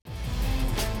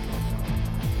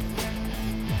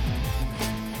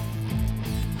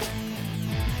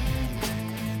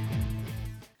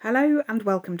Hello and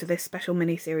welcome to this special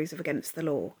mini-series of Against the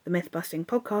Law, the myth-busting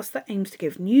podcast that aims to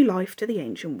give new life to the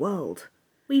ancient world.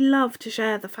 We love to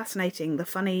share the fascinating, the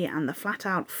funny and the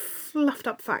flat-out,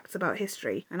 fluffed-up facts about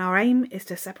history, and our aim is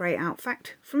to separate out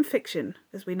fact from fiction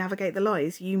as we navigate the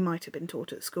lies you might have been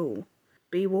taught at school.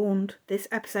 Be warned, this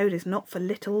episode is not for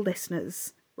little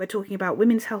listeners. We're talking about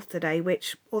women's health today,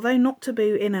 which, although not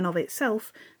taboo in and of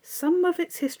itself, some of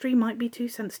its history might be too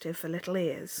sensitive for little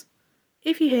ears.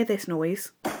 If you hear this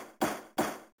noise,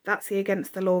 that's the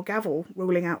Against the Law gavel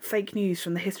ruling out fake news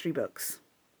from the history books.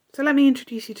 So let me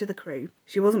introduce you to the crew.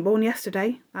 She wasn't born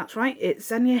yesterday. That's right, it's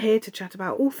Xenia here to chat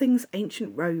about all things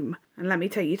ancient Rome. And let me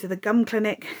take you to the Gum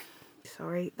Clinic.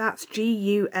 Sorry, that's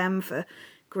GUM for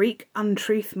Greek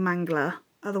Untruth Mangler,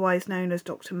 otherwise known as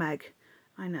Dr. Meg.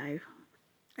 I know.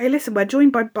 Hey, listen, we're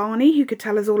joined by Barney, who could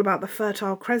tell us all about the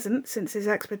Fertile Crescent, since his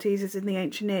expertise is in the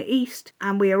ancient Near East.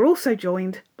 And we are also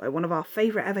joined by one of our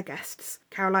favourite ever guests,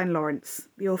 Caroline Lawrence,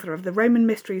 the author of the Roman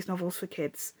Mysteries novels for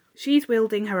kids. She's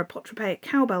wielding her apotropaic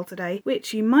cowbell today,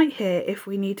 which you might hear if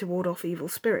we need to ward off evil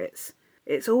spirits.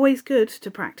 It's always good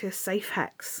to practice safe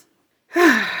hex.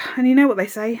 And you know what they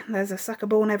say, there's a sucker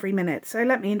born every minute, so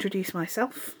let me introduce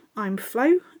myself. I'm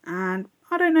Flo, and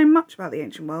I don't know much about the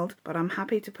ancient world, but I'm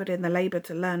happy to put in the labour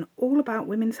to learn all about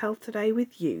women's health today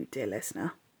with you, dear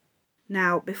listener.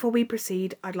 Now, before we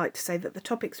proceed, I'd like to say that the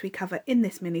topics we cover in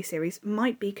this mini-series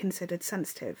might be considered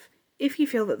sensitive. If you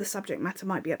feel that the subject matter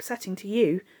might be upsetting to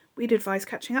you, we'd advise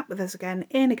catching up with us again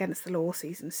in Against the Law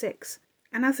Season 6.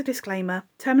 And as a disclaimer,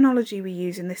 terminology we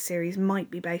use in this series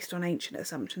might be based on ancient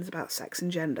assumptions about sex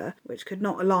and gender, which could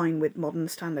not align with modern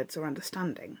standards or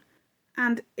understanding.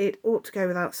 And it ought to go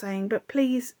without saying, but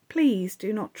please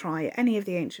do not try any of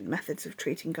the ancient methods of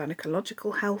treating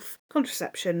gynecological health,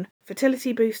 contraception,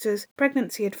 fertility boosters,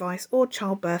 pregnancy advice, or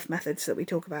childbirth methods that we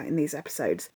talk about in these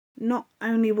episodes. Not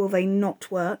only will they not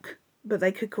work, but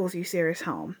they could cause you serious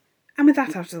harm. And with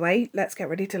that out of the way, let's get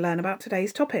ready to learn about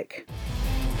today's topic.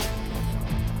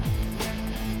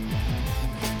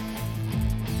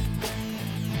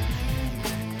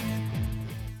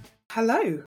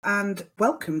 Hello and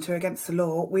welcome to Against the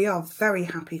Law. We are very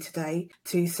happy today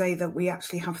to say that we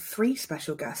actually have 3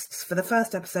 special guests for the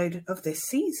first episode of this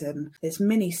season, this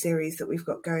mini-series that we've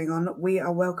got going on. We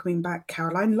are welcoming back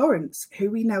Caroline Lawrence, who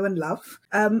we know and love,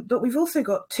 but we've also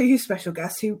got 2 special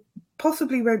guests who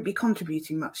possibly won't be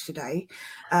contributing much today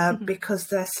because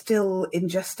they're still in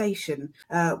gestation.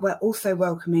 We're also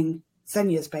welcoming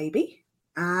Xenia's baby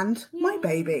and my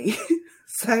baby.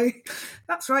 So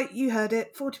that's right, you heard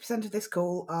it. 40% of this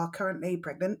call are currently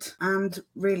pregnant and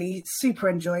really super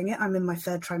enjoying it. I'm in my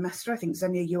 3rd trimester. I think,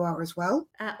 Xenia, you are as well.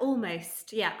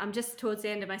 Almost, yeah. I'm just towards the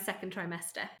end of my 2nd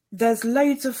trimester. There's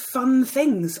loads of fun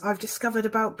things I've discovered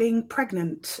about being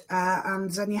pregnant, and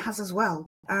Xenia has as well.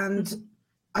 And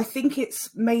I think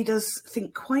it's made us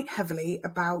think quite heavily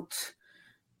about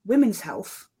women's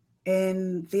health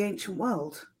in the ancient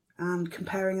world and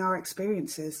comparing our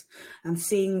experiences and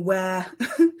seeing where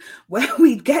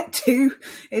we'd get to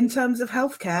in terms of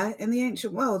healthcare in the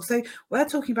ancient world. So we're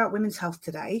talking about women's health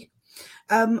today.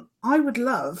 I would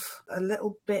love a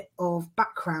little bit of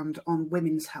background on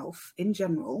women's health in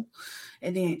general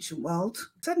in the ancient world.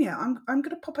 Xenia, I'm going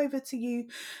to pop over to you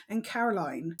and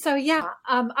Caroline. So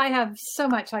I have so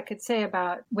much I could say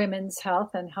about women's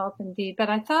health and health indeed,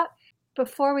 but I thought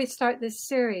before we start this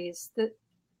series that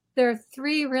there are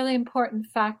 3 really important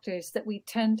factors that we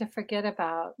tend to forget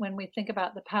about when we think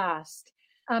about the past,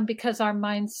 because our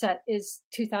mindset is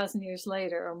 2,000 years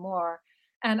later or more.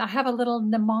 And I have a little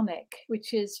mnemonic,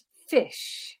 which is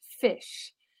fish.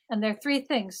 And there are 3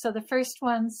 things. So the first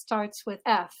one starts with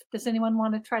F. Does anyone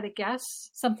want to try to guess?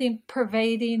 Something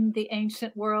pervading the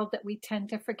ancient world that we tend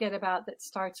to forget about that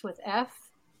starts with F?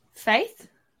 Faith?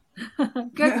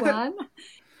 Good one.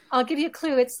 I'll give you a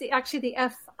clue. It's actually the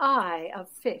F-I of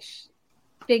fish.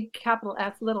 Big capital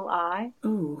F, little I.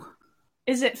 Ooh.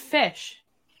 Is it fish?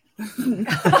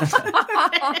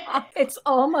 It's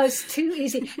almost too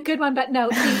easy. Good one, but no.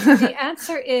 The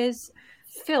answer is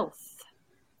filth.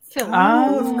 Filth.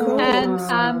 Oh, of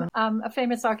course. And a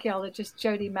famous archaeologist,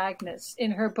 Jody Magnus,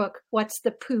 in her book, What's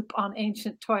the Poop on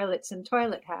Ancient Toilets and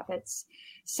Toilet Habits,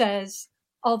 says,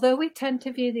 although we tend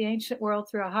to view the ancient world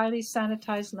through a highly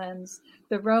sanitized lens,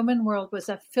 the Roman world was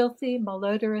a filthy,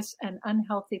 malodorous, and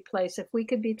unhealthy place. If we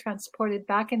could be transported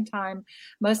back in time,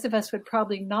 most of us would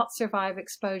probably not survive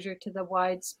exposure to the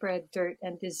widespread dirt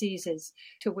and diseases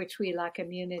to which we lack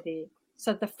immunity.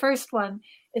 So the first one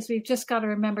is we've just got to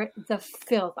remember the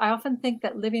filth. I often think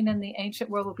that living in the ancient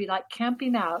world would be like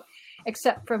camping out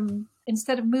except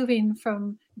instead of moving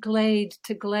from glade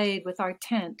to glade with our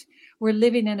tent, we're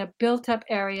living in a built-up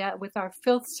area with our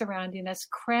filth surrounding us,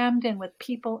 crammed in with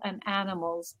people and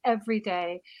animals every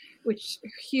day, which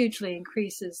hugely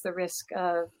increases the risk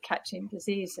of catching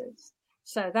diseases.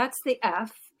 So that's the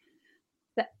F.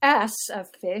 The S of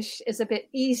fish is a bit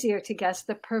easier to guess,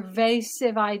 the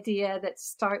pervasive idea that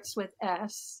starts with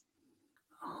S.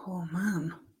 Oh,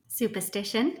 man.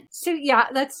 Superstition. So yeah,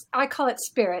 I call it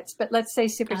spirits, but let's say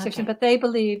superstition. Okay. But they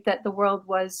believed that the world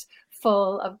was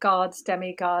full of gods,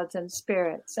 demigods, and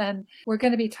spirits. And we're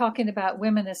going to be talking about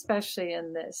women, especially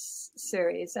in this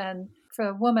series. And for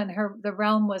a woman, the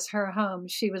realm was her home.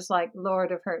 She was like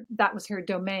lord of that was her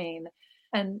domain.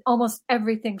 And almost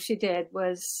everything she did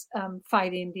was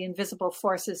fighting the invisible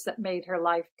forces that made her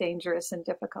life dangerous and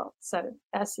difficult. So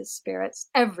S is spirits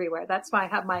everywhere. That's why I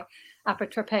have my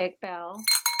apotropaic bell.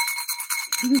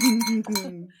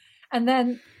 And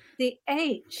then the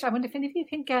H, I wonder if any of you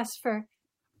can guess for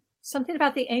something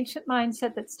about the ancient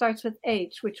mindset that starts with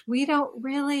H, which we don't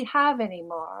really have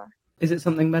anymore. Is it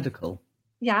something medical?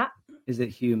 Yeah. Is it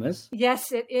humours?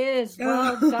 Yes, it is.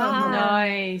 Well done.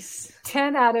 Nice.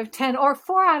 10 out of 10, or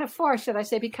 4 out of 4, should I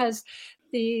say, because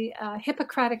the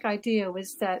Hippocratic idea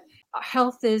was that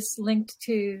health is linked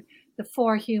to the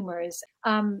 4 humors.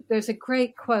 There's a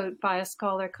great quote by a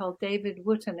scholar called David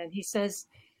Wootton, and he says,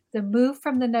 the move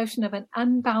from the notion of an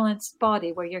unbalanced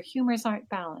body where your humors aren't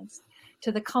balanced to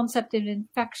the concept of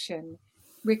infection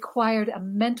required a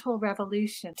mental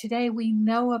revolution. Today we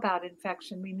know about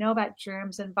infection, we know about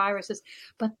germs and viruses,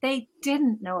 but they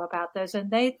didn't know about those. And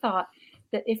they thought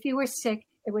that if you were sick,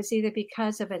 it was either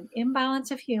because of an imbalance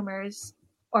of humors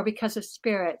or because of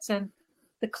spirits. And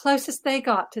the closest they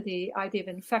got to the idea of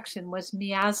infection was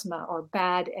miasma, or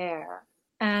bad air.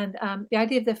 And the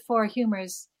idea of the 4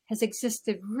 humors has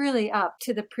existed really up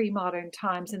to the pre-modern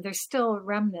times, and there's still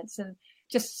remnants. And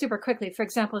just super quickly, for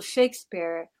example,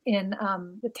 Shakespeare in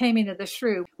The Taming of the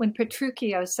Shrew, when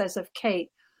Petruchio says of Kate,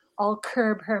 "I'll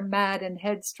curb her mad and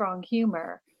headstrong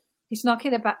humor," he's not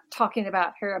talking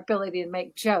about her ability to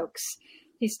make jokes.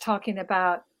 He's talking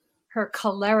about her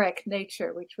choleric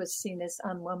nature, which was seen as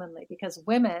unwomanly, because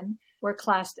women were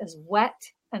classed as wet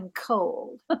and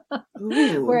cold,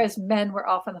 whereas men were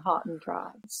often hot and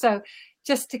dry. So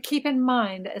just to keep in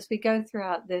mind as we go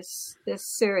throughout this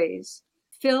series,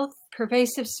 filth,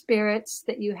 pervasive spirits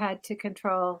that you had to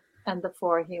control, and the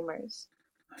 4 humors.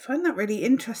 I find that really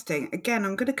interesting. Again,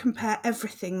 I'm going to compare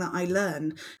everything that I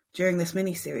learned during this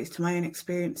mini-series to my own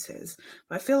experiences.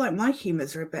 But I feel like my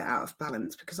humours are a bit out of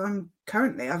balance because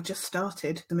I've just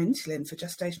started some insulin for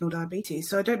gestational diabetes.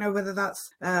 So I don't know whether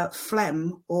that's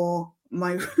phlegm or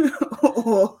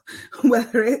or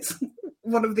whether it's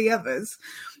one of the others.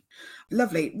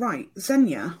 Lovely. Right.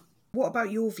 Xenia, what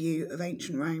about your view of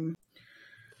ancient Rome?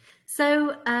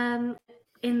 So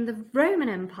in the Roman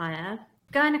Empire,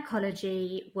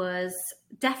 gynecology was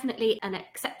definitely an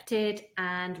accepted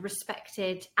and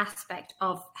respected aspect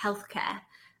of healthcare.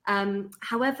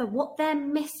 However, what they're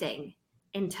missing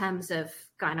in terms of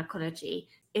gynecology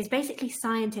is basically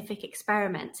scientific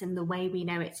experiments in the way we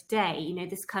know it today. You know,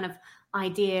 this kind of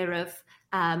idea of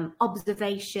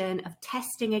observation, of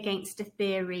testing against a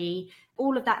theory,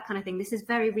 all of that kind of thing. This is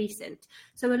very recent.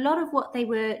 So a lot of what they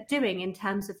were doing in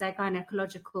terms of their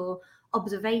gynecological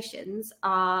observations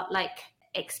are like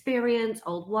experience,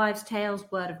 old wives' tales,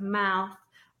 word of mouth,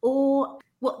 or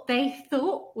what they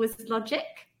thought was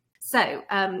logic. So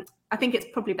I think it's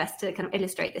probably best to kind of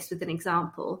illustrate this with an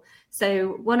example.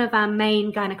 So one of our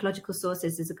main gynecological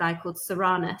sources is a guy called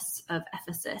Soranus of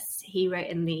Ephesus. He wrote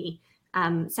in the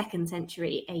 2nd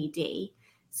century AD.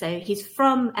 So he's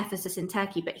from Ephesus in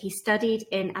Turkey, but he studied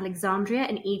in Alexandria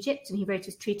in Egypt, and he wrote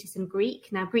his treatise in Greek.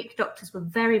 Now, Greek doctors were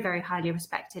very, very highly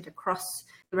respected across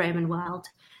the Roman world.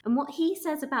 And what he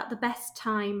says about the best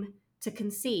time to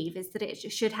conceive is that it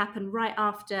should happen right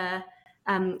after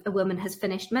a woman has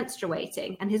finished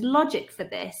menstruating. And his logic for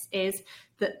this is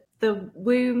that the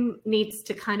womb needs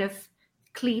to kind of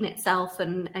clean itself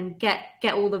and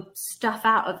get all the stuff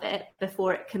out of it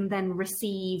before it can then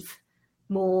receive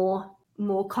more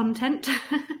content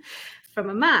from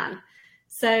a man.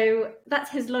 So that's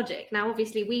his logic. Now,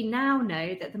 obviously, we now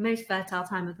know that the most fertile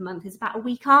time of the month is about a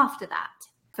week after that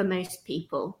for most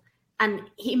people. And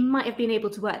he might have been able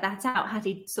to work that out had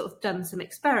he sort of done some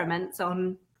experiments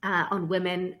on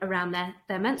women around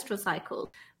their menstrual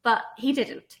cycle. But he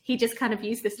didn't. He just kind of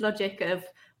used this logic of,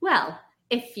 well,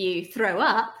 if you throw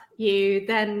up, you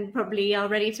then probably are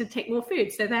ready to take more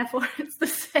food. So therefore, it's the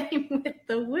same with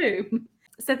the womb.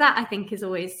 So that, I think, is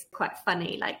always quite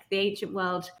funny. Like the ancient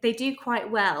world, they do quite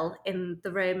well in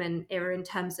the Roman era in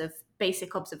terms of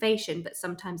basic observation, but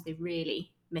sometimes they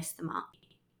really miss the mark.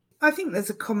 I think there's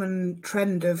a common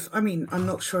trend of, I'm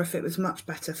not sure if it was much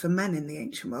better for men in the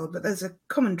ancient world, but there's a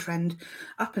common trend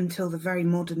up until the very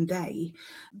modern day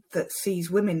that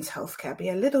sees women's healthcare be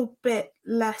a little bit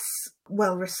less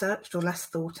well researched or less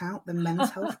thought out than men's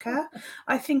healthcare.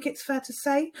 I think it's fair to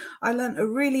say. I learnt a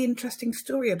really interesting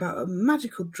story about a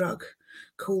magical drug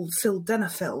called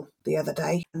sildenafil the other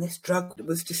day, and this drug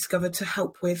was discovered to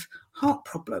help with heart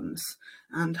problems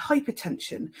and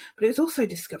hypertension, but it was also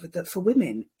discovered that for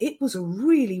women it was a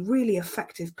really, really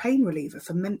effective pain reliever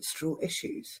for menstrual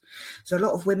issues. So a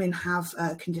lot of women have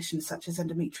conditions such as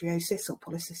endometriosis or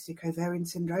polycystic ovarian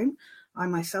syndrome. I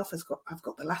myself I've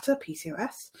got the latter,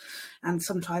 PCOS, and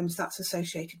sometimes that's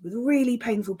associated with really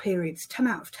painful periods, 10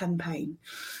 out of 10 pain.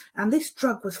 And this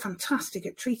drug was fantastic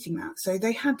at treating that. So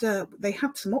they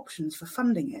had some options for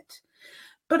funding it.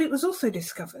 But it was also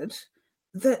discovered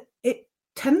that it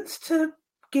tends to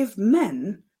give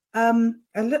men a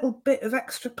little bit of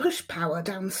extra push power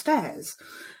downstairs.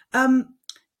 And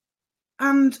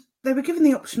they were given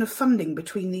the option of funding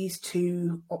between these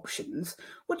two options.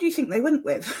 What do you think they went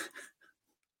with?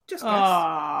 Just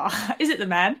guess. Is it the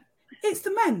men? It's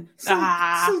the men.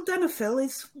 Sildenafil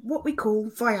is what we call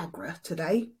Viagra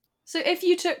today. So if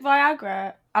you took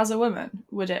Viagra as a woman,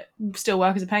 would it still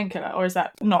work as a painkiller, or is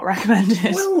that not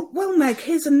recommended? Well, Meg,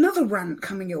 here's another rant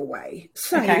coming your way.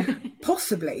 So,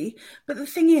 possibly, but the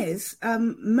thing is,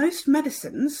 most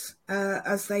medicines,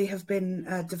 as they have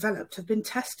been developed, have been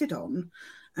tested on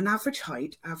an average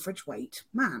height, average weight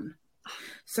man.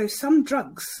 So some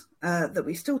drugs that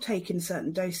we still take in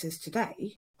certain doses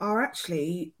today are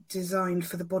actually designed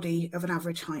for the body of an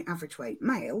average height, average weight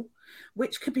male,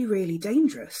 which could be really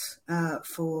dangerous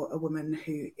for a woman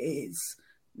who is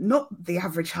not the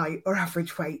average height or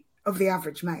average weight of the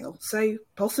average male. So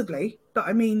possibly, but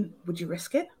would you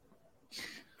risk it?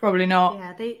 Probably not.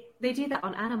 Yeah, they do that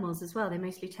on animals as well. They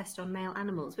mostly test on male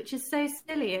animals, which is so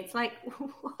silly. It's like,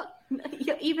 what?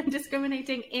 You're even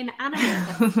discriminating in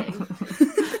animal testing.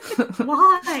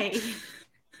 Why?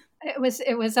 It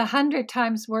was 100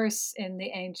 times worse in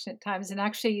the ancient times. And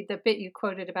actually, the bit you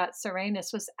quoted about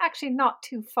Serenus was actually not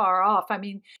too far off.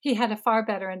 He had a far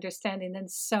better understanding than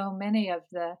so many of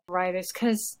the writers,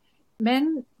 because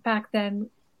men back then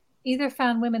either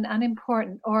found women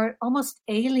unimportant or almost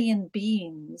alien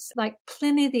beings. Like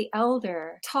Pliny the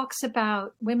Elder talks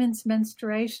about women's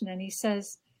menstruation, and he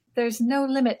says, "There's no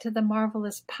limit to the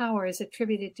marvelous powers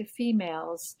attributed to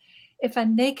females. If a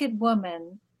naked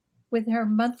woman with her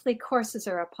monthly courses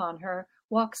are upon her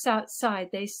walks outside,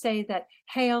 they say that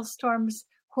hailstorms,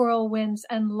 whirlwinds,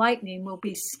 and lightning will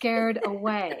be scared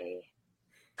away."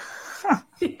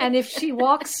 And if she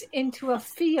walks into a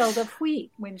field of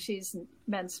wheat when she's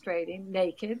menstruating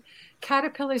naked,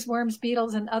 caterpillars, worms,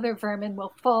 beetles, and other vermin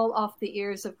will fall off the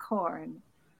ears of corn.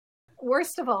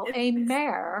 Worst of all, a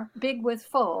mare, big with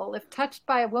foal, if touched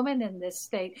by a woman in this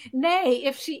state, nay,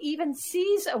 if she even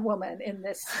sees a woman in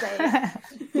this state,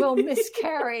 will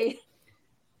miscarry.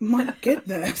 My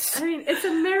goodness. It's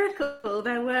a miracle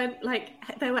there were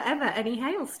ever any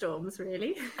hailstorms,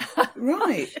 really.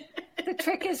 Right. The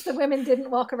trick is the women didn't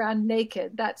walk around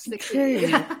naked. That's the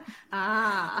key.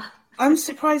 I'm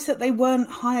surprised that they weren't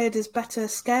hired as better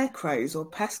scarecrows or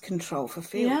pest control for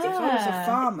fields. Yeah. If I was a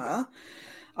farmer,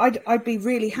 I'd be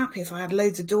really happy if I had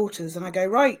loads of daughters and I go,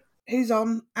 right, who's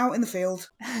on? Out in the field.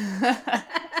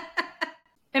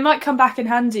 It might come back in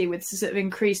handy with sort of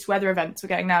increased weather events we're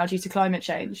getting now due to climate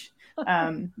change.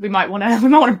 We might want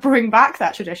to bring back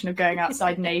that tradition of going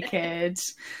outside naked.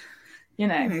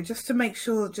 Just to make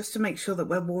sure that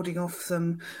we're warding off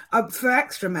some. For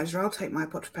extra measure, I'll take my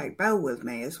apotropaic bell with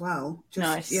me as well.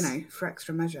 Just, nice. For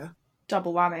extra measure.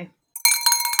 Double whammy.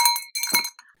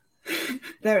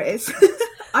 There it is.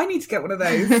 I need to get one of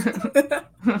those.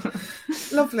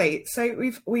 Lovely.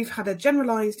 So we've had a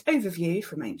generalised overview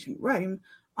from ancient Rome.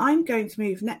 I'm going to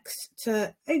move next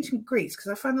to ancient Greece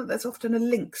because I find that there's often a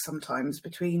link sometimes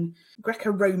between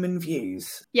Greco-Roman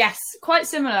views. Yes, quite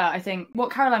similar, I think.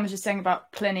 What Caroline was just saying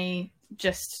about Pliny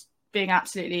just being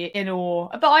absolutely in awe,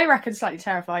 but I reckon slightly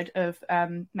terrified of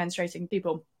menstruating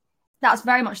people. That's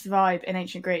very much the vibe in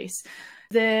ancient Greece.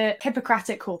 The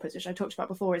Hippocratic Corpus, which I talked about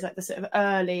before, is like the sort of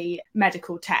early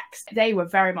medical text. They were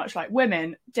very much like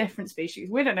women, different species.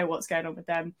 We don't know what's going on with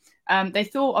them. They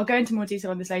thought, I'll go into more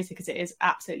detail on this later because it is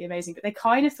absolutely amazing, but they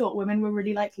kind of thought women were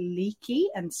really like leaky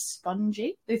and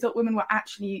spongy. They thought women were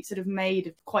actually sort of made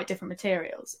of quite different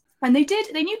materials. And they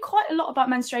knew quite a lot about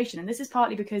menstruation. And this is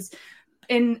partly because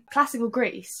in classical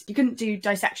Greece, you couldn't do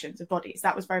dissections of bodies.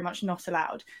 That was very much not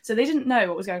allowed. So they didn't know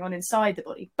what was going on inside the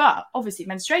body. But obviously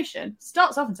menstruation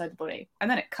starts off inside the body and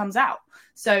then it comes out.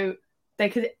 So they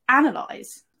could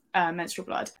analyse menstrual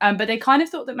blood. But they kind of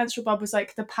thought that menstrual blood was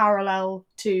like the parallel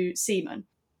to semen.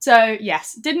 So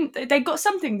yes, they got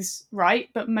some things right,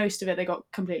 but most of it they got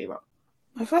completely wrong.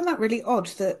 I find that really odd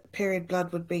that period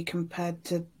blood would be compared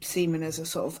to semen as a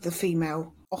sort of the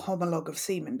female homologue of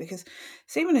semen, because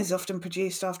semen is often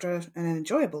produced after an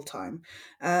enjoyable time,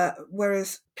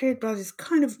 whereas period blood is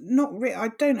kind of not I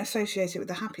don't associate it with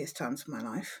the happiest times of my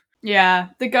life. Yeah,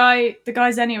 the guy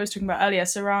Xenia was talking about earlier,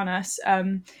 Soranis,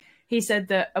 he said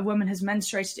that a woman has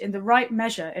menstruated in the right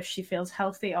measure if she feels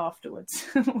healthy afterwards,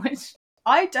 which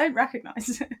I don't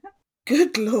recognise.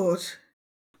 Good Lord.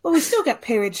 Well, we still get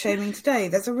period shaming today.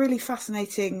 There's a really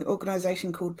fascinating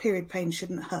organisation called Period Pain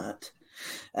Shouldn't Hurt,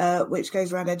 which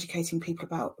goes around educating people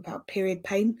about period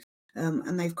pain.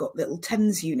 And they've got little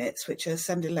TENS units, which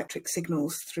send electric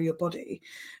signals through your body.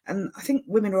 And I think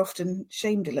women are often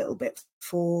shamed a little bit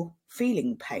for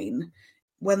feeling pain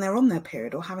when they're on their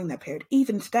period or having their period,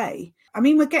 even today. I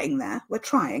mean, we're getting there, we're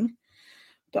trying,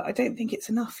 but I don't think it's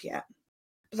enough yet.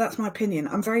 But that's my opinion.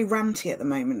 I'm very ranty at the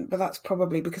moment, but that's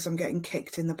probably because I'm getting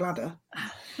kicked in the bladder.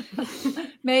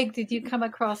 Meg, did you come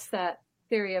across that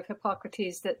theory of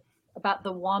Hippocrates about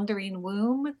the wandering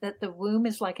womb, that the womb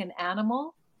is like an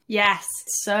animal? Yes,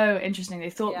 so interesting. They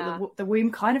thought that the womb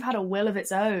kind of had a will of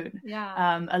its own,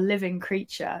 a living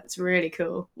creature. It's really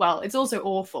cool. Well, it's also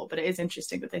awful, but it is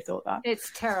interesting that they thought that.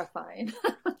 It's terrifying.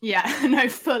 Yeah, no,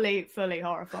 fully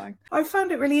horrifying. I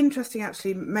found it really interesting,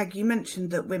 actually, Meg, you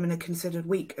mentioned that women are considered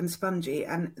weak and spongy,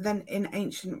 and then in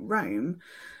ancient Rome,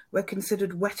 we're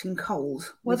considered wet and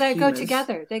cold. Well, they go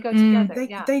together. They go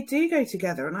together. They do go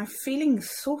together, and I'm feeling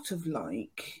sort of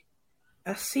like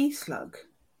a sea slug.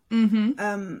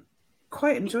 Mm-hmm.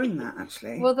 Quite enjoying that,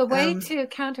 actually. Well, the way to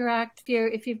counteract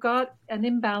if you've got an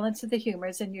imbalance of the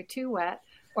humors and you're too wet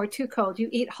or too cold, you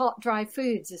eat hot, dry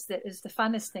foods is the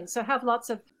funnest thing. So have lots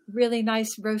of really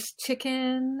nice roast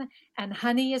chicken, and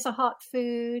honey is a hot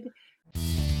food.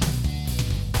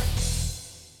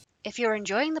 If you're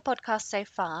enjoying the podcast so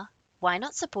far, why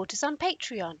not support us on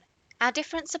Patreon? Our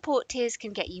different support tiers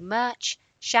can get you merch,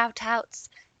 shout-outs,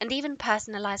 and even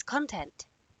personalised content.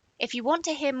 If you want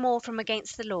to hear more from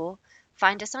Against the Law,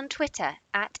 find us on Twitter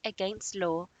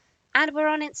 @AgainstLaw, and we're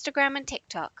on Instagram and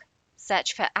TikTok.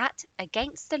 Search for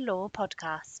 @Against the Law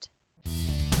Podcast.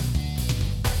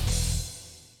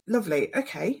 Lovely.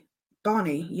 Okay.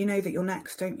 Barney, you know that you're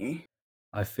next, don't you?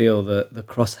 I feel the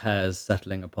crosshairs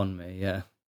settling upon me, yeah.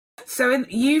 So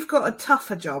you've got a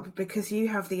tougher job because you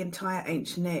have the entire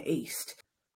ancient Near East.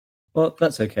 Well,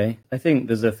 that's okay. I think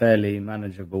there's a fairly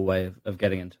manageable way of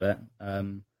getting into it.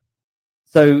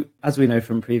 So, as we know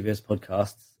from previous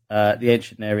podcasts, the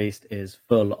ancient Near East is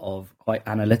full of quite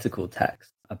analytical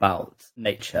texts about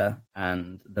nature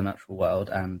and the natural world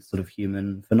and sort of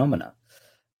human phenomena.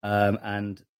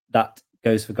 And that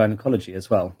goes for gynecology as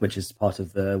well, which is part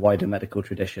of the wider medical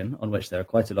tradition, on which there are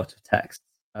quite a lot of texts.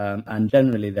 And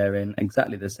generally they're in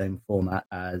exactly the same format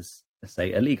as,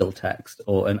 say, a legal text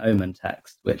or an omen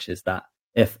text, which is that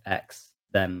if X,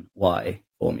 then Y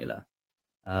formula.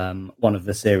 One of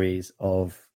the series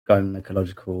of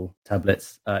gynecological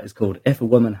tablets is called If a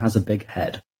Woman Has a Big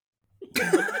Head.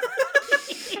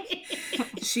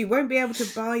 She won't be able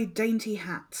to buy dainty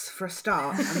hats for a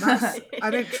start, and I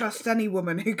don't trust any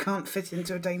woman who can't fit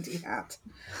into a dainty hat.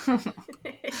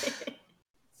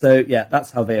 So yeah,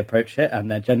 that's how they approach it, and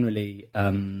they're generally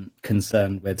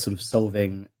concerned with sort of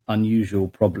solving unusual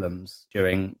problems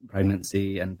during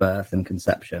pregnancy and birth and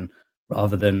conception,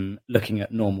 rather than looking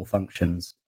at normal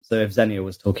functions. So if Xenia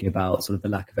was talking about sort of the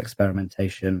lack of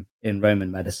experimentation in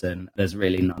Roman medicine, there's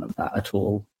really none of that at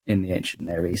all in the ancient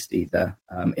Near East either.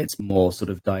 It's more sort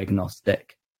of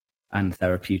diagnostic and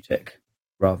therapeutic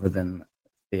rather than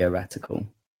theoretical.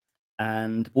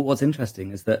 And what's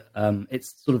interesting is that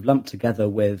it's sort of lumped together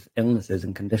with illnesses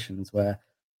and conditions where,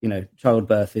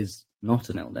 childbirth is not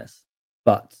an illness,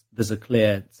 but there's a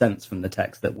clear sense from the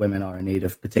text that women are in need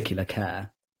of particular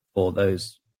care for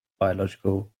those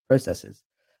biological processes.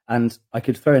 And I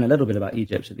could throw in a little bit about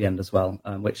Egypt at the end as well,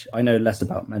 which I know less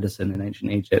about medicine in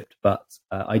ancient Egypt, but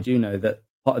I do know that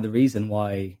part of the reason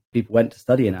why people went to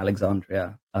study in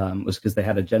Alexandria was because they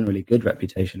had a generally good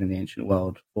reputation in the ancient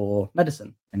world for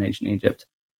medicine in ancient Egypt.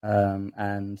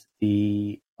 And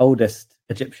the oldest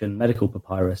Egyptian medical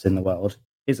papyrus in the world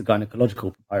is a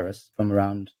gynecological papyrus from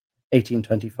around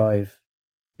 1825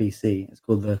 BC. It's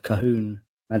called the Kahun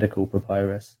Medical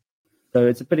Papyrus. So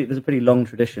there's a pretty long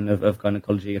tradition of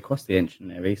gynecology across the ancient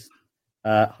Near East.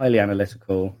 highly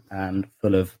analytical and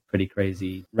full of pretty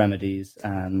crazy remedies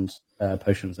and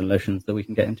potions and lotions that we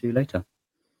can get into later.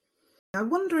 I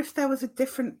wonder if there was a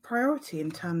different priority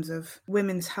in terms of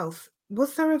women's health.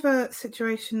 Was there ever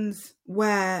situations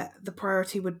where the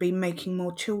priority would be making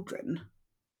more children?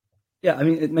 Yeah, I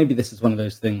mean, maybe this is one of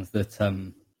those things that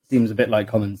seems a bit like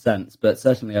common sense, but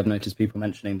certainly I've noticed people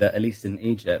mentioning that, at least in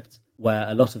Egypt, where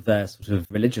a lot of their sort of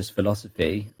religious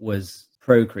philosophy was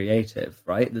procreative,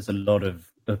 right? There's a lot of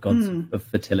gods of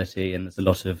fertility, and there's a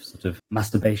lot of sort of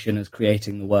masturbation as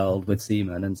creating the world with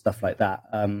semen and stuff like that.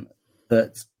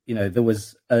 That, you know, there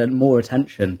was more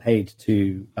attention paid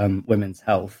to women's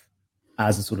health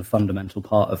as a sort of fundamental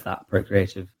part of that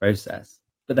procreative process.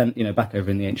 But then, you know, back over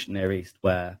in the ancient Near East,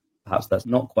 where perhaps that's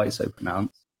not quite so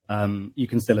pronounced, you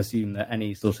can still assume that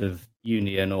any sort of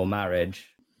union or marriage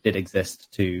did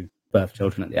exist to birth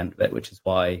children at the end of it, which is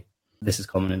why this is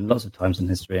common in lots of times in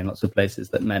history and lots of places,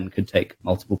 that men could take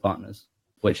multiple partners,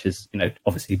 which is, you know,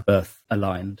 obviously birth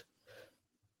aligned.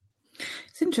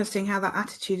 It's interesting how that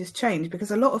attitude has changed,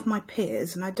 because a lot of my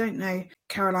peers, and I don't know,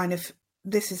 Caroline, if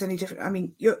this is any different. I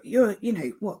mean, you're you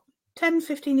know, what, 10,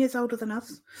 15 years older than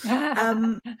us.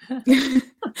 I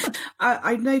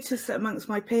noticed that amongst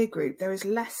my peer group, there is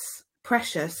less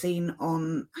pressure seen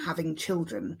on having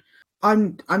children.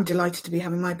 I'm delighted to be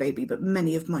having my baby, but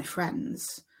many of my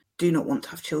friends do not want to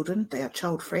have children. They are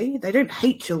child-free. They don't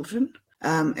hate children,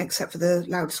 except for the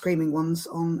loud screaming ones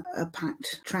on a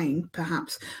packed train,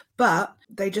 perhaps. But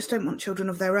they just don't want children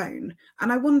of their own.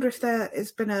 And I wonder if there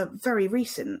has been a very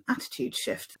recent attitude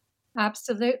shift.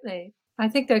 Absolutely. I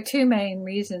think there are two main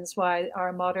reasons why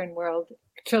our modern world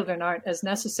children aren't as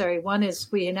necessary. One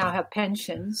is we now have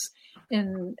pensions.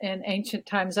 In ancient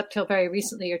times, up till very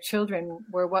recently, your children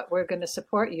were what were going to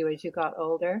support you as you got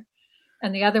older.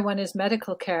 And the other one is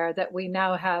medical care, that we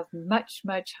now have much,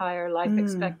 much higher life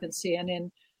expectancy. And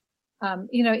in,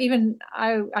 you know, even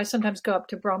I sometimes go up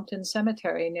to Brompton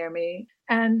Cemetery near me,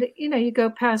 and, you know, you go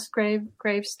past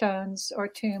gravestones or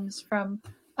tombs from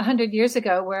 100 years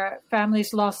ago where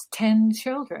families lost 10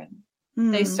 children.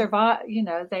 They survived, you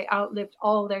know, they outlived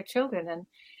all their children, and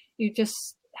you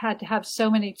just had to have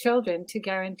so many children to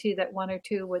guarantee that one or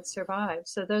two would survive.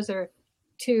 So those are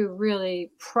two really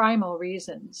primal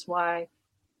reasons why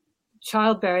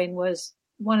childbearing was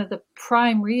one of the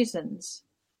prime reasons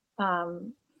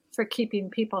for keeping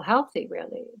people healthy,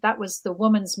 really. That was the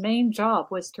woman's main job,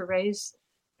 was to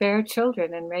bear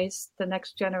children and raise the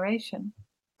next generation.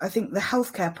 I think the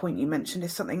healthcare point you mentioned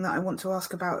is something that I want to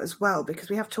ask about as well, because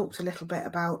we have talked a little bit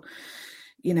about,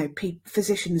 you know,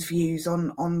 physicians' views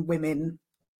on women,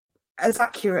 as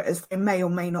accurate as they may or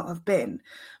may not have been.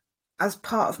 As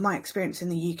part of my experience in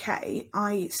the UK,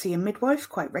 I see a midwife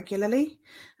quite regularly,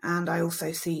 and I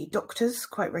also see doctors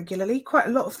quite regularly. Quite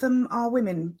a lot of them are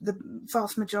women. The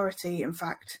vast majority, in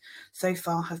fact, so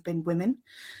far have been women.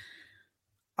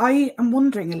 I am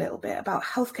wondering a little bit about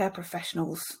healthcare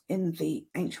professionals in the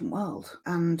ancient world,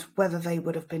 and whether they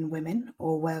would have been women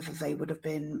or whether they would have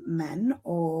been men,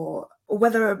 or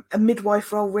whether a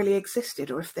midwife role really existed,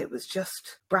 or if it was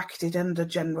just bracketed under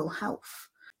general health.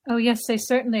 Oh, yes, they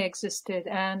certainly existed.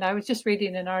 And I was just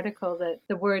reading an article that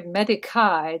the word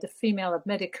medicae, the female of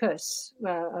medicus,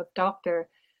 of doctor,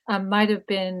 might have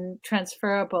been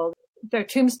transferable. There are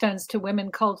tombstones to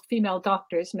women called female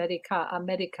doctors,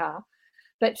 medica,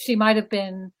 but she might have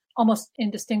been almost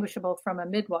indistinguishable from a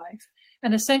midwife.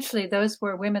 And essentially, those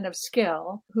were women of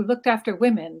skill who looked after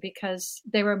women because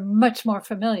they were much more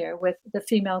familiar with the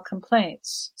female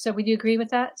complaints. So would you agree with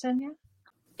that, Xenia?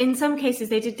 In some cases,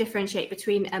 they did differentiate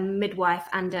between a midwife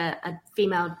and a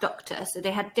female doctor. So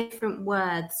they had different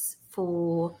words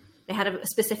they had a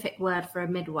specific word for a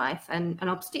midwife and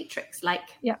obstetrics, like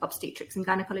obstetrics and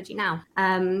gynecology now.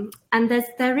 And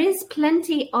there is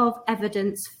plenty of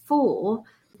evidence for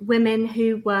women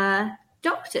who were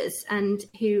doctors and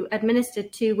who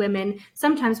administered to women,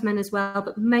 sometimes men as well,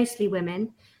 but mostly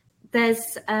women.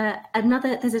 There's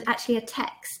actually a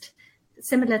text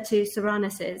similar to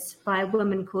Soranus's by a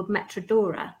woman called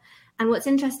Metrodora. And what's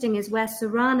interesting is where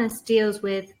Soranus deals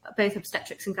with both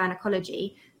obstetrics and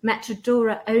gynecology,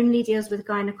 Metrodora only deals with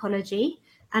gynecology.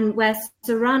 And where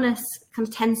Soranus kind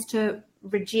of tends to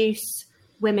reduce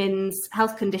women's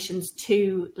health conditions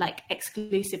to like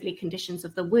exclusively conditions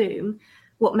of the womb,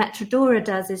 what Metrodora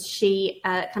does is she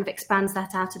kind of expands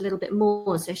that out a little bit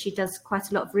more. So she does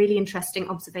quite a lot of really interesting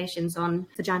observations on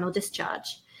vaginal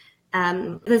discharge.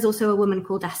 There's also a woman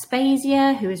called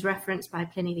Aspasia, who is referenced by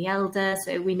Pliny the Elder.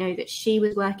 So we know that she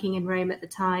was working in Rome at the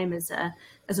time as a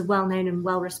well-known and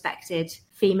well-respected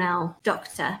female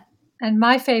doctor. And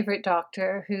my favorite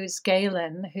doctor, who's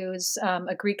Galen, who's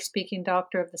a Greek-speaking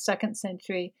doctor of the 2nd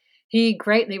century, he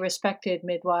greatly respected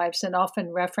midwives and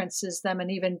often references them, and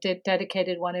even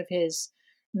dedicated one of his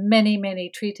many, many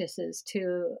treatises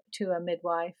to a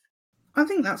midwife. I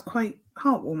think that's quite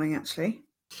heartwarming, actually.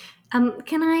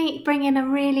 Can I bring in a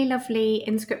really lovely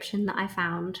inscription that I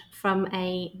found from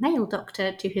a male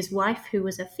doctor to his wife, who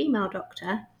was a female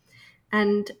doctor?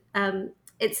 And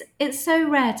it's so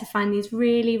rare to find these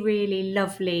really, really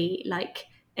lovely, like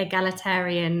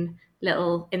egalitarian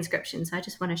little inscriptions. So I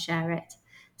just want to share it.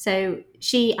 So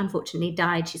she unfortunately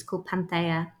died. She's called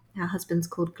Panthea. Her husband's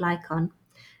called Glycon,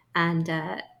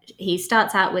 and he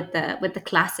starts out with the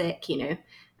classic,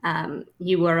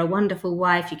 you were a wonderful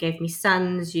wife, you gave me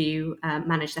sons, you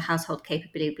managed the household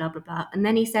capably, blah, blah, blah. And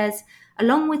then he says,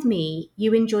 along with me,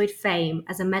 you enjoyed fame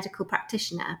as a medical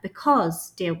practitioner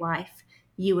because, dear wife,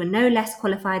 you were no less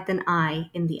qualified than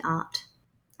I in the art.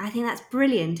 I think that's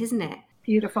brilliant, isn't it?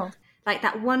 Beautiful. Like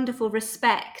that wonderful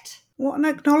respect. What an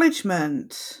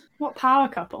acknowledgement. What power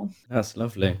couple. That's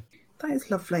lovely. That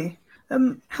is lovely.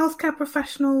 Healthcare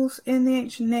professionals in the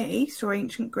ancient Near East or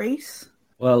ancient Greece?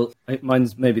 Well,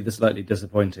 mine's maybe the slightly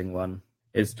disappointing one.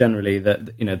 It's generally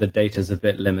that, the data's a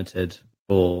bit limited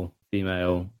for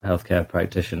female healthcare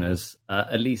practitioners,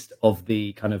 at least of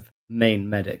the kind of main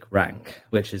medic rank,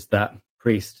 which is that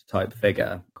priest-type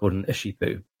figure called an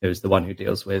Ishipu, who's the one who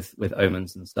deals with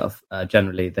omens and stuff.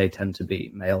 Generally, they tend to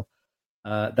be male.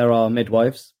 There are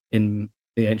midwives in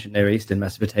the ancient Near East, in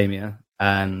Mesopotamia,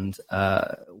 and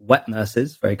wet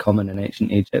nurses, very common in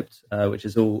ancient Egypt, which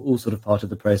is all sort of part of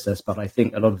the process. But I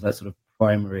think a lot of that sort of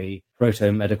primary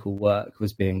proto-medical work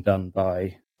was being done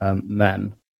by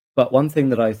men. But one thing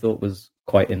that I thought was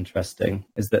quite interesting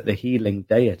is that the healing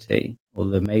deity, or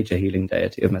the major healing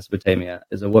deity of Mesopotamia,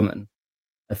 is a woman,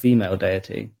 a female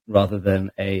deity, rather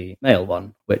than a male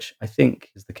one, which I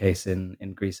think is the case in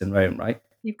Greece and Rome, right?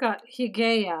 You've got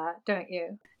Hygeia, don't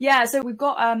you? Yeah, so we've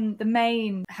got the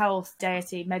main health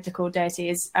deity, medical deity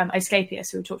is Asclepius,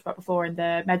 who we talked about before in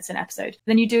the medicine episode.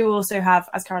 Then you do also have,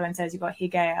 as Caroline says, you've got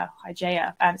Hygeia, it's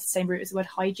the same root as the word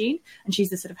hygiene, and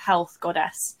she's the sort of health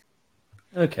goddess.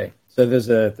 Okay, so there's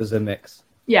a mix.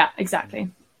 Yeah, exactly.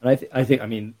 And I think,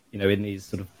 in these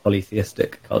sort of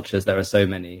polytheistic cultures, there are so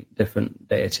many different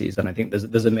deities, and I think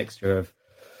there's a mixture of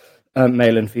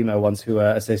male and female ones who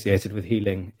are associated with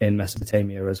healing in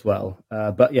Mesopotamia as well.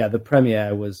 But yeah, the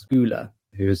premier was Gula,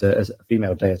 who is a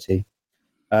female deity,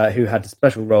 who had a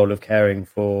special role of caring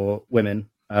for women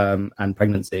and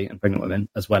pregnancy and pregnant women,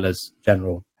 as well as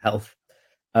general health.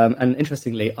 And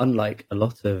interestingly, unlike a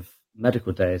lot of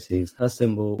medical deities, her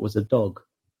symbol was a dog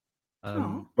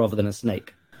rather than a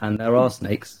snake. And there are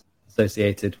snakes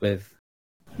associated with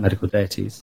medical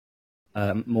deities.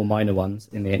 More minor ones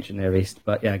in the ancient Near East,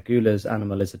 but yeah, Gula's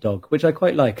animal is a dog, which I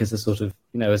quite like as a sort of,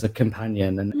 as a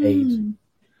companion and aid.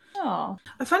 Oh,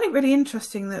 I find it really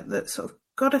interesting that sort of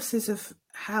goddesses of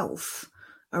health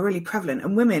are really prevalent,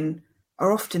 and women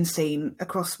are often seen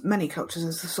across many cultures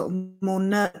as a sort of more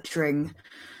nurturing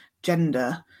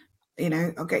gender.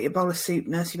 I'll get you a bowl of soup,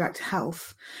 nurse you back to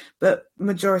health, but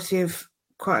majority of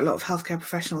quite a lot of healthcare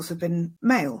professionals have been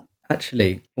male.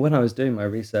 Actually, when I was doing my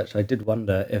research, I did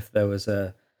wonder if there's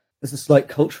a slight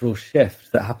cultural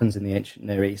shift that happens in the ancient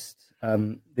Near East.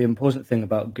 The important thing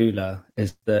about Gula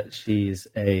is that she's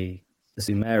a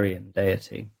Sumerian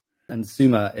deity, and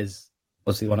Sumer is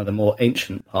obviously one of the more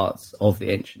ancient parts of the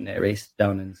ancient Near East,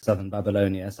 down in southern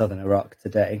Babylonia, southern Iraq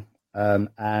today.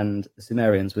 And the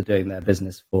Sumerians were doing their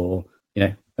business for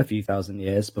a few thousand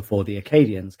years before the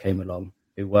Akkadians came along,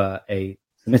 who were a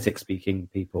Semitic-speaking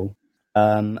people.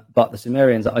 But the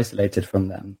Sumerians are isolated from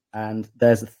them, and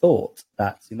there's a thought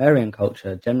that Sumerian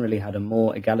culture generally had a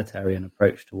more egalitarian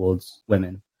approach towards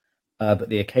women, but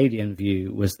the Akkadian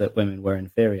view was that women were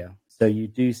inferior. So you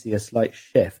do see a slight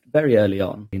shift very early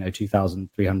on,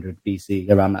 2300 BC,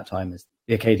 around that time is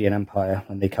the Akkadian Empire,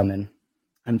 when they come in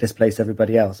and displace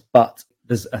everybody else. But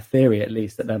there's a theory, at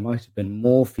least, that there might have been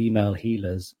more female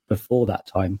healers before that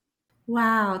time.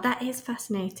 Wow, that is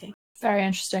fascinating. very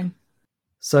interesting.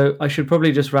 So I should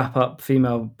probably just wrap up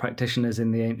female practitioners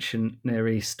in the ancient Near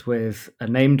East with a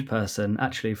named person,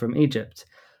 actually from Egypt.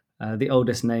 The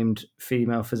oldest named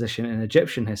female physician in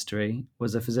Egyptian history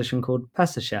was a physician called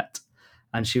Pesachet,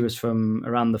 and she was from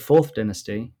around the 4th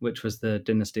dynasty, which was the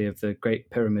dynasty of the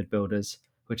Great Pyramid builders,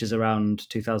 which is around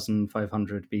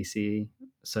 2500 BCE,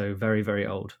 so very, very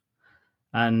old.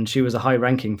 And she was a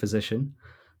high-ranking physician,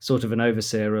 sort of an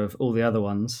overseer of all the other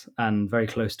ones, and very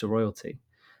close to royalty.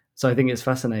 So I think it's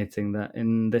fascinating that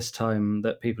in this time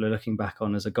that people are looking back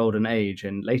on as a golden age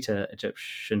in later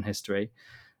Egyptian history,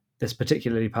 this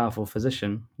particularly powerful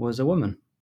physician was a woman.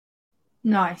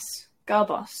 Nice. Girl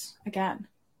boss again.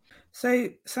 So,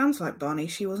 sounds like, Barney,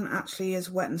 she wasn't actually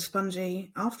as wet and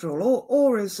spongy after all,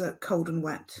 or as cold and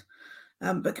wet.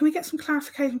 But can we get some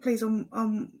clarification, please,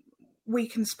 on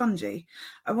weak and spongy?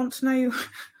 I want to know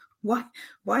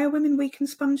why are women weak and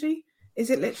spongy? Is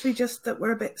it literally just that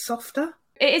we're a bit softer?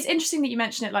 It is interesting that you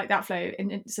mention it like that, Flo,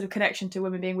 in sort of connection to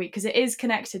women being weak, because it is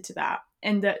connected to that,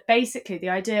 in that basically the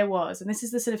idea was, and this is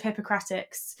the sort of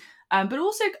Hippocratics, but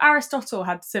also Aristotle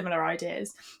had similar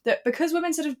ideas, that because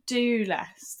women sort of do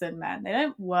less than men, they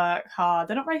don't work hard,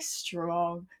 they're not very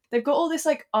strong, they've got all this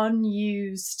like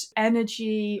unused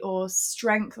energy or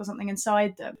strength or something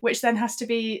inside them, which then has to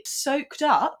be soaked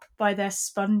up by their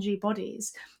spongy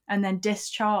bodies and then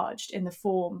discharged in the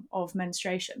form of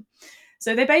menstruation.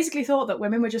 So they basically thought that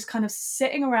women were just kind of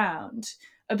sitting around,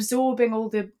 absorbing all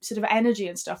the sort of energy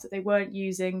and stuff that they weren't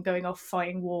using, going off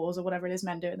fighting wars or whatever it is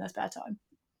men do in their spare time,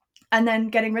 and then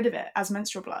getting rid of it as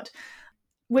menstrual blood,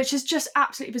 which is just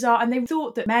absolutely bizarre. And they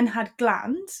thought that men had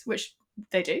glands, which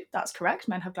they do, that's correct,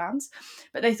 men have glands.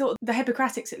 But they thought, the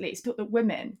Hippocratics at least, thought that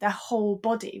women, their whole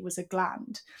body was a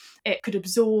gland. It could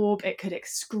absorb, it could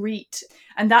excrete.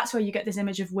 And that's where you get this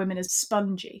image of women as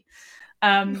spongy.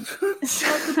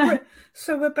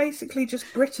 So we're basically just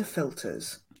Brita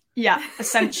filters. Yeah,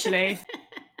 essentially.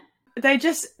 So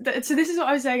this is what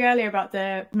I was saying earlier about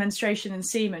the menstruation and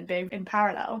semen being in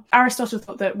parallel. Aristotle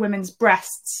thought that women's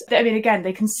breasts, I mean, again,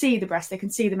 they can see the breast, they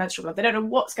can see the menstrual blood. They don't know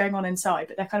what's going on inside,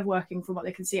 but they're kind of working from what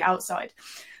they can see outside.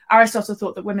 Aristotle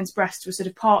thought that women's breasts were sort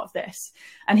of part of this.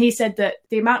 And he said that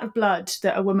the amount of blood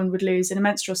that a woman would lose in a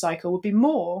menstrual cycle would be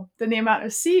more than the amount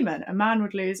of semen a man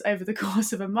would lose over the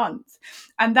course of a month.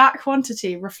 And that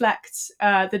quantity reflects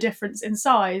the difference in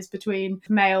size between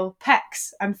male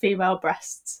pecs and female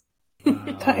breasts. Wow.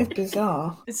 That is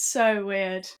bizarre. It's so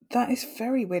weird. That is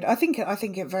very weird. I think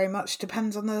it very much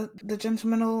depends on the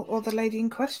gentleman or the lady in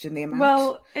question, the amount.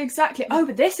 Well, exactly. Oh,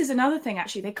 but this is another thing,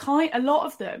 actually. A lot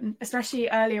of them, especially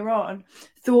earlier on,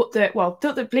 thought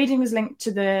that bleeding was linked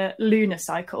to the lunar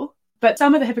cycle. But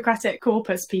some of the Hippocratic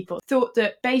corpus people thought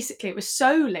that basically it was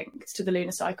so linked to the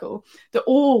lunar cycle that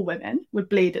all women would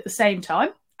bleed at the same time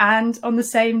and on the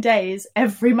same days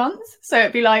every month. So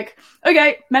it'd be like,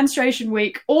 okay, menstruation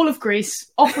week, all of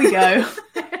Greece, off we go.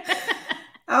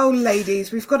 Oh,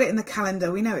 ladies, we've got it in the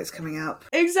calendar. We know it's coming up.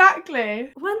 Exactly.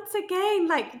 Once again,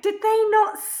 like, did they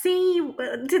not see?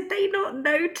 Did they not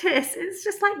notice? It's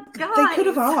just like, guys, they could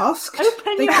have asked.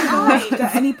 Open your eyes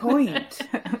at any point.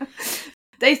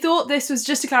 They thought this was,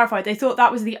 just to clarify, they thought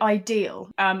that was the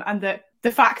ideal, and that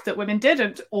the fact that women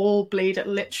didn't all bleed at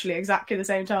literally exactly the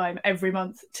same time every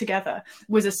month together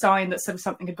was a sign that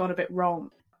something had gone a bit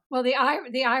wrong. Well, the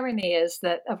irony is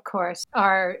that, of course,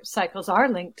 our cycles are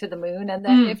linked to the moon, and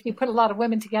then if you put a lot of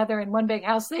women together in one big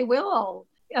house, they will all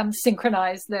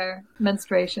synchronize their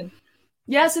menstruation.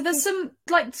 Yeah, so there's some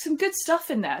good stuff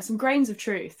in there, some grains of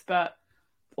truth, but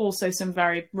also some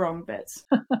very wrong bits.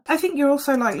 I think you're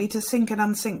also likely to sync and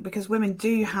unsync because women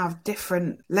do have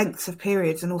different lengths of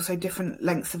periods and also different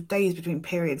lengths of days between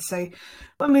periods. So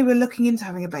when we were looking into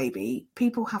having a baby,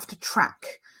 people have to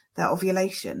track their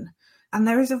ovulation. And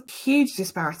there is a huge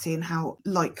disparity in how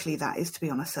likely that is to be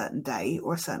on a certain day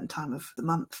or a certain time of the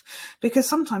month, because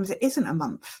sometimes it isn't a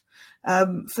month.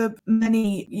 For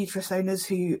many uterus owners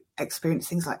who experience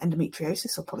things like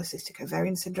endometriosis or polycystic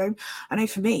ovarian syndrome, I know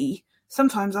for me,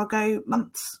 sometimes I'll go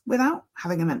months without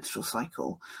having a menstrual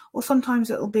cycle, or sometimes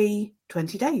it'll be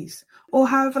 20 days or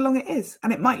however long it is.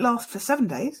 And it might last for 7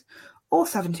 days or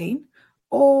 17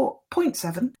 or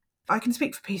 0.7. I can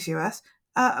speak for PCOS.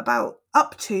 About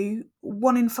up to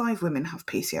 1 in 5 women have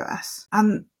PCOS.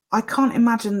 And I can't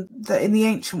imagine that in the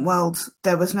ancient world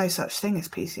there was no such thing as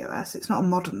PCOS. It's not a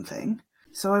modern thing.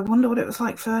 So I wonder what it was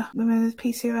like for women with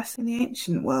PCOS in the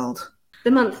ancient world.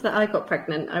 The month that I got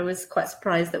pregnant, I was quite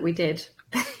surprised that we did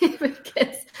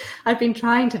because I've been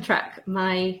trying to track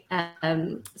my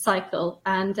cycle,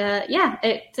 and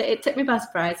it took me by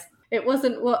surprise. It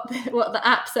wasn't what the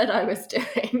app said I was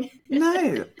doing.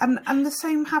 No, and the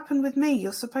same happened with me.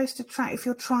 You're supposed to track if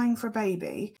you're trying for a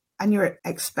baby and you're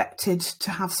expected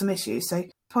to have some issues. So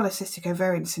polycystic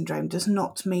ovarian syndrome does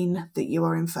not mean that you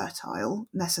are infertile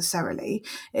necessarily.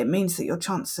 It means that your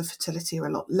chances of fertility are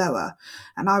a lot lower.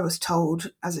 And I was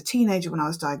told as a teenager when I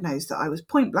was diagnosed that I was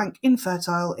point blank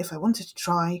infertile. If I wanted to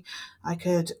try, I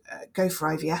could go for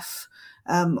IVF.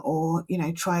 Or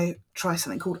try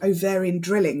something called ovarian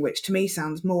drilling, which to me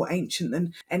sounds more ancient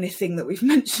than anything that we've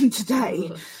mentioned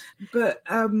today. But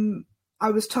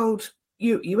I was told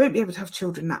you won't be able to have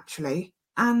children naturally,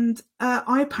 and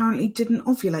I apparently didn't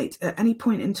ovulate at any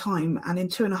point in time. And in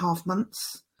 2.5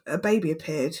 months, a baby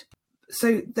appeared.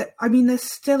 So, there's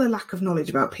still a lack of knowledge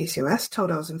about PCOS.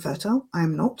 Told I was infertile. I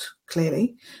am not,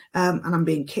 clearly. And I'm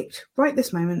being kicked right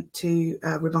this moment to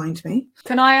remind me.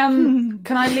 Can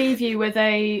I leave you with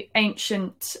a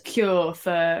ancient cure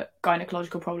for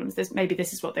gynecological problems? Maybe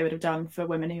this is what they would have done for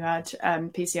women who had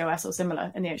PCOS or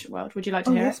similar in the ancient world. Would you like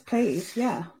to hear it? Yes, please.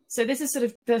 Yeah. So this is sort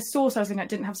of the source I was looking at,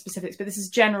 didn't have specifics, but this is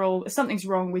general. If something's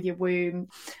wrong with your womb,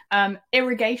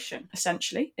 irrigation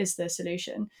essentially is the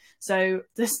solution. So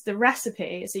the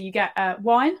recipe, so you get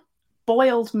wine,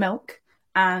 boiled milk,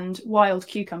 and wild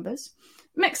cucumbers.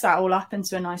 Mix that all up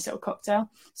into a nice little cocktail.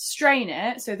 Strain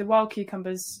it. So the wild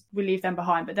cucumbers, we leave them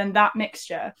behind, but then that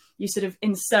mixture you sort of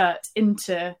insert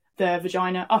into the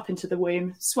vagina, up into the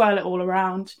womb, swirl it all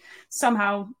around,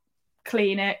 somehow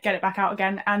clean it, get it back out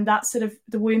again, and that sort of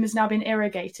the womb has now been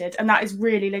irrigated, and that is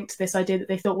really linked to this idea that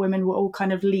they thought women were all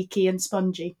kind of leaky and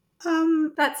spongy.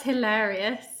 That's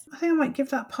hilarious. I think I might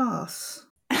give that a pass.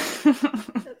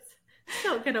 It's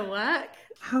not gonna work.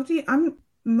 I'm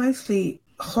mostly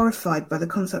horrified by the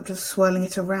concept of swirling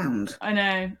it around. I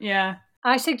know, yeah.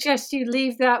 I suggest you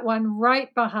leave that one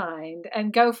right behind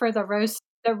and go for the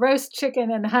roast chicken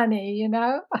and honey,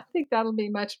 I think that'll be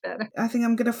much better. I think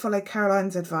I'm going to follow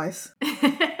Caroline's advice.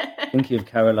 Thinking of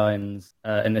Caroline's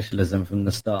initialism from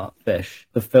the start, fish,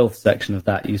 the filth section of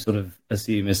that you sort of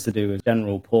assume is to do with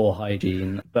general poor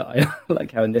hygiene, but I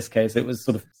like how in this case it was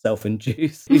sort of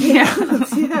self-induced.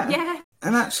 Yeah.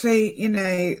 And actually,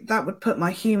 that would put my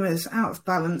humours out of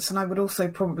balance, and I would also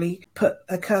probably put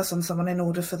a curse on someone in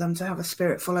order for them to have a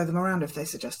spirit follow them around if they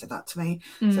suggested that to me.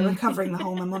 So we're covering the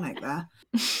whole mnemonic there.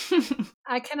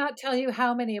 I cannot tell you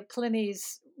how many of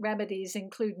Pliny's remedies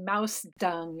include mouse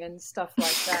dung and stuff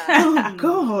like that. Oh,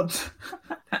 God.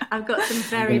 I've got some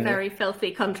very, very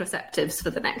filthy contraceptives for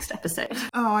the next episode.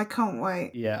 Oh, I can't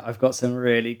wait. Yeah, I've got some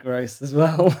really gross as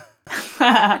well.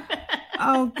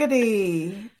 Oh,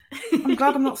 goody. I'm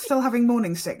glad I'm not still having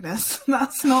morning sickness.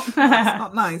 That's not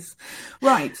nice.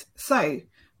 Right. So,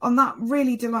 on that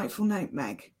really delightful note,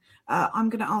 Meg, I'm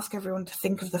going to ask everyone to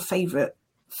think of the favourite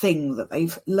thing that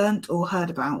they've learnt or heard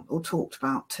about or talked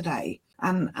about today.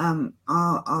 And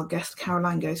our guest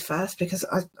Caroline goes first because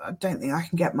I don't think I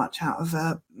can get much out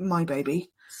of my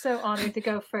baby. So honoured to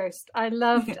go first. I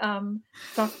loved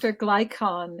Dr.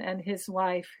 Glycon and his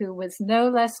wife, who was no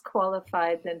less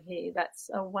qualified than he. That's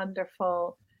a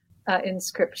wonderful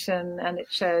inscription, and it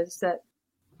shows that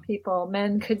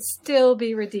men could still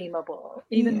be redeemable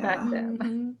even back then.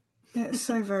 Mm-hmm. Yeah, it's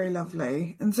so very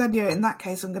lovely. And Xenia, in that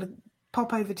case, I'm going to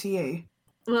pop over to you.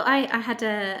 Well, I had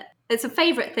it's a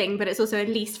favourite thing, but it's also a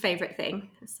least favourite thing.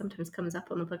 It sometimes comes up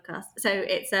on the podcast. So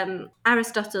it's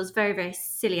Aristotle's very, very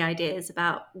silly ideas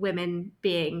about women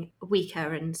being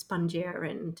weaker and spongier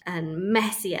and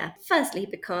messier. Firstly,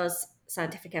 because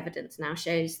scientific evidence now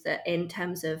shows that in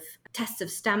terms of tests of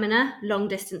stamina, long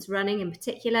distance running in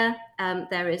particular,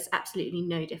 there is absolutely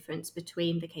no difference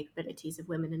between the capabilities of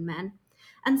women and men.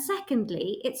 And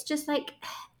secondly, it's just like,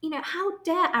 how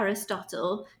dare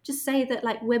Aristotle just say that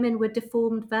like women were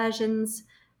deformed versions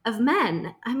of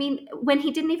men? I mean, when he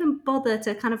didn't even bother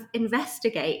to kind of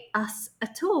investigate us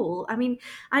at all. I mean,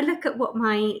 I look at what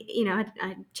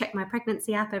I check my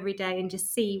pregnancy app every day and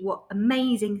just see what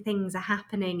amazing things are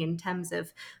happening in terms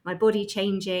of my body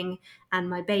changing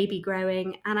and my baby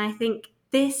growing. And I think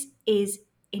this is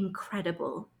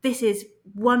incredible. This is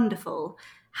wonderful.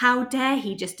 How dare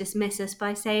he just dismiss us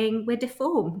by saying we're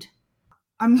deformed?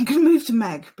 I'm going to move to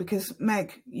Meg, because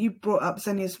Meg, you brought up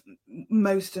Xenia's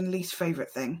most and least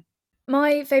favourite thing.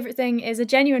 My favourite thing is a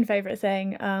genuine favourite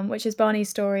thing, which is Barney's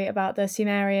story about the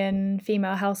Sumerian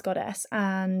female health goddess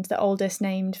and the oldest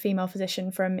named female physician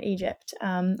from Egypt.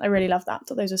 I really love that.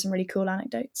 Thought those were some really cool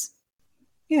anecdotes.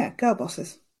 Yeah, girl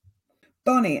bosses.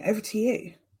 Barney, over to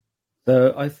you.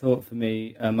 So I thought for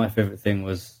me, my favourite thing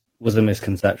was a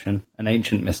misconception, an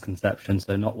ancient misconception,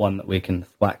 so not one that we can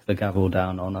whack the gavel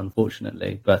down on,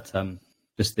 unfortunately, but I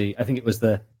think it was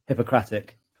the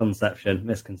Hippocratic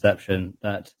misconception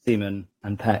that semen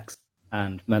and pecs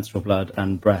and menstrual blood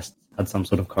and breasts had some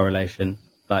sort of correlation.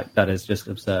 Like, that is just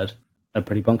absurd. A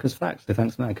pretty bonkers fact, so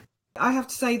thanks, Meg. I have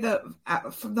to say that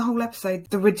from the whole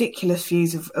episode, the ridiculous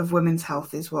views of women's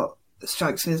health is what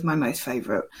strikes me as my most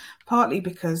favourite, partly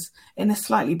because in a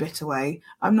slightly bitter way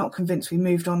I'm not convinced we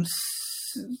moved on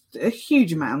a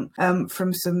huge amount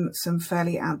from some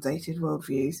fairly outdated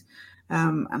worldviews,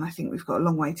 and I think we've got a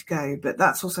long way to go, but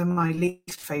that's also my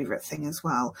least favourite thing as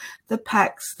well. The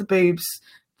pecs, the boobs,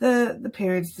 the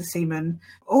periods, the semen,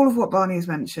 all of what Barney has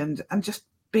mentioned, and just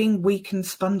being weak and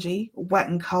spongy, wet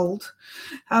and cold.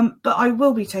 But I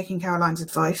will be taking Caroline's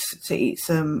advice to eat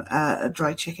some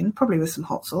dry chicken, probably with some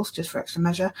hot sauce, just for extra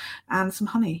measure, and some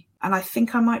honey. And I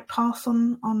think I might pass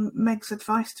on Meg's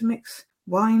advice to mix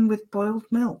wine with boiled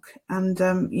milk and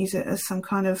use it as some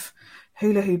kind of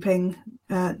hula hooping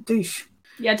douche.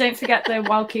 Yeah, don't forget the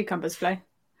wild cucumbers, Flo.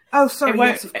 Oh, sorry,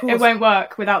 yes, of course. It won't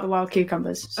work without the wild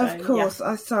cucumbers. So, of course.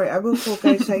 Yeah. Sorry, I will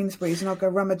forego Sainsbury's and I'll go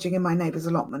rummaging in my neighbour's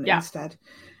allotment instead.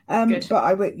 Good. But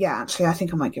I would, actually, I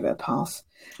think I might give it a pass.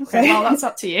 Okay, well, that's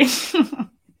up to you.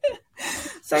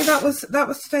 So that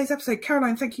was today's episode.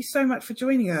 Caroline, thank you so much for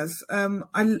joining us.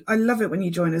 I love it when you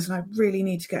join us, and I really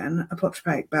need to get an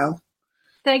apotropaic bell.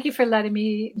 Thank you for letting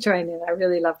me join in. I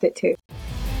really loved it too.